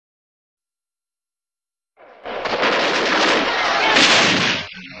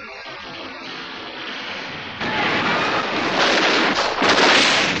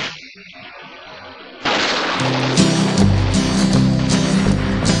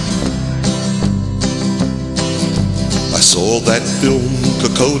saw that film,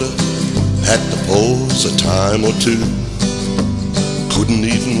 Kokoda, had to pause a time or two. Couldn't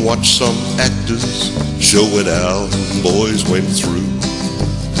even watch some actors show it how boys went through.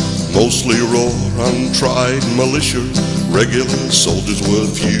 Mostly raw, untried militia, regular soldiers were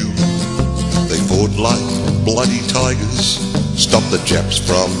few. They fought like bloody tigers, stopped the Japs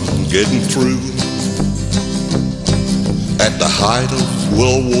from getting through. At the height of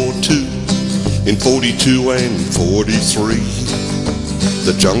World War II, in 42 and 43,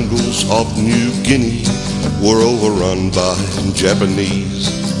 the jungles of New Guinea were overrun by Japanese.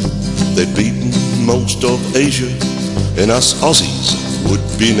 They'd beaten most of Asia, and us Aussies would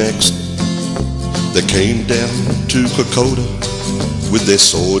be next. They came down to Kokoda with their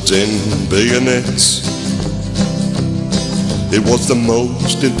swords and bayonets. It was the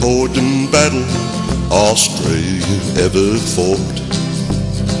most important battle Australia ever fought.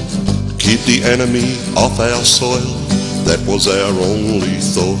 Keep the enemy off our soil, that was our only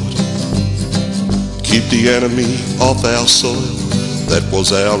thought. Keep the enemy off our soil, that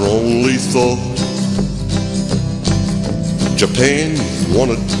was our only thought. Japan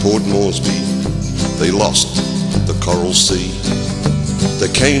wanted Port Moresby, they lost the Coral Sea.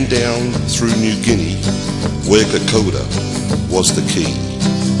 They came down through New Guinea, where Kokoda was the key.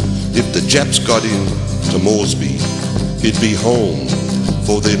 If the Japs got in to Moresby, he'd be home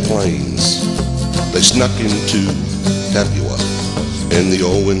for their planes. They snuck into Papua and the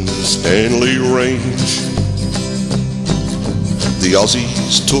Owen Stanley Range. The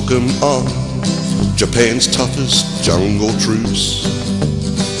Aussies took 'em on, Japan's toughest jungle troops.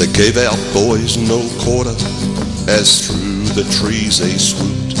 They gave our boys no quarter as through the trees they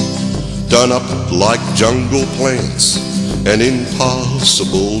swooped, done up like jungle plants and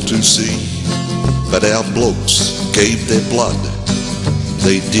impossible to see. But our blokes gave their blood,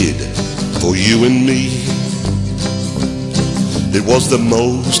 they did, for you and me. It was the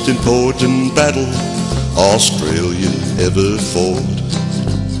most important battle Australia ever fought.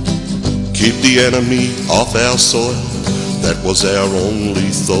 Keep the enemy off our soil, that was our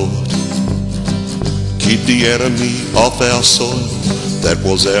only thought. Keep the enemy off our soil, that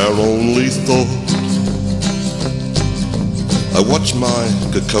was our only thought. I watched my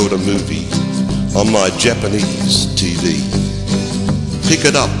Kokoda movie on my Japanese TV. Pick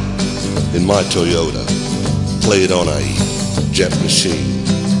it up in my Toyota, play it on a Jap machine.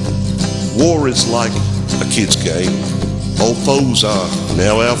 War is like a kid's game, old foes are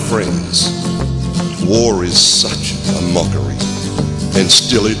now our friends. War is such a mockery, and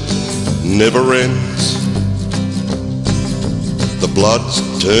still it never ends. The blood's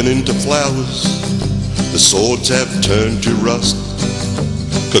turned into flowers, the swords have turned to rust.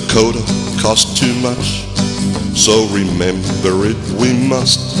 Kokoda cost too much, so remember it we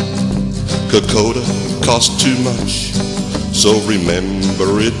must. Kokoda cost too much, so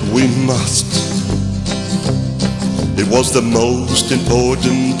remember it we must. It was the most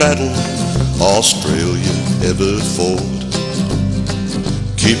important battle Australia ever fought.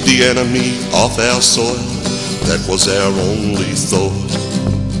 Keep the enemy off our soil, that was our only thought.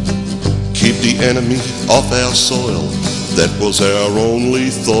 Keep the enemy off our soil, that was our only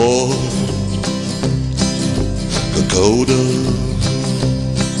thought. Kokoda,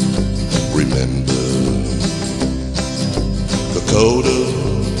 remember. Kokoda,